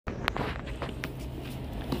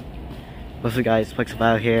What's up guys,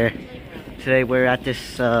 Plexistellar here. Today we're at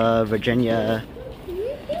this Virginia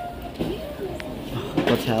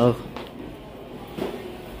hotel.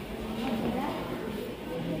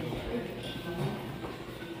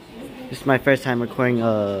 This is my first time recording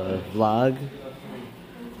a vlog,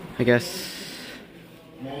 I guess,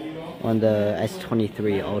 on the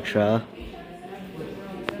S23 Ultra.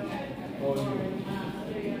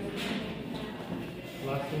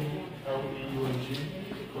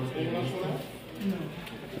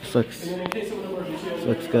 This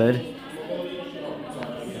looks good.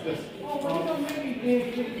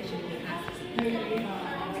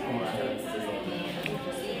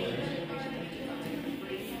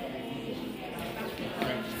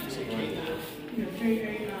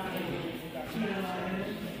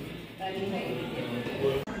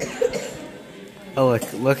 Oh,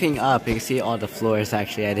 looking up, you can see all the floors.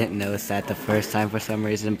 Actually, I didn't notice that the first time for some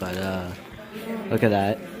reason, but look at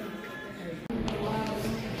that.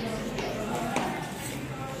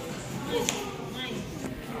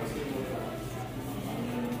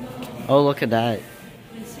 Oh, look at that.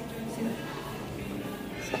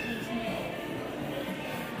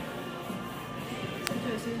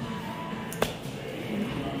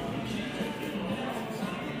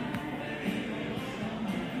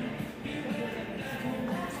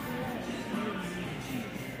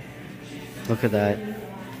 Look at that.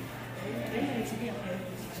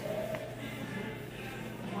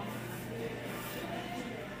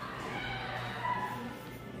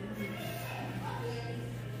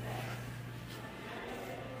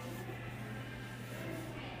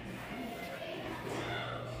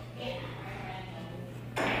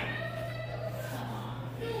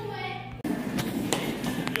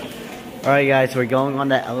 Alright guys, we're going on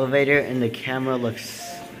the elevator and the camera looks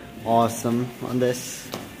awesome on this.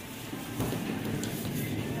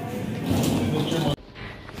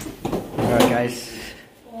 Alright guys,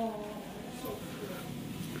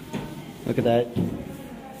 look at that.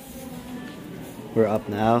 We're up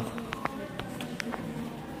now.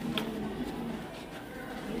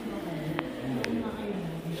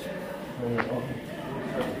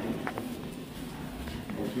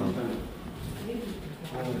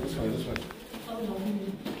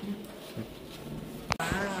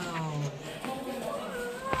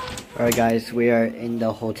 Alright guys, we are in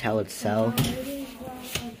the hotel itself.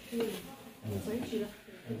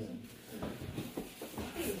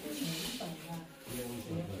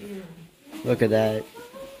 Look at that.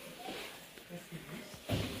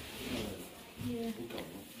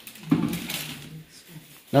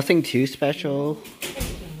 Nothing too special.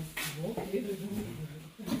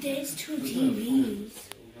 But there's two TVs.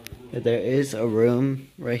 There is a room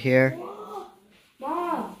right here.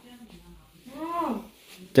 Mom.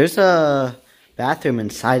 There's a bathroom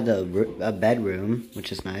inside the bedroom,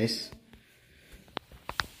 which is nice.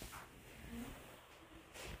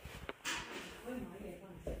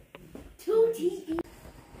 Two TVs.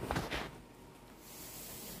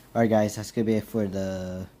 Alright guys, that's gonna be it for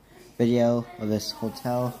the video of this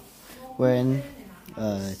hotel we're in.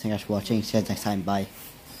 Thank you guys for watching. See you guys next time. Bye.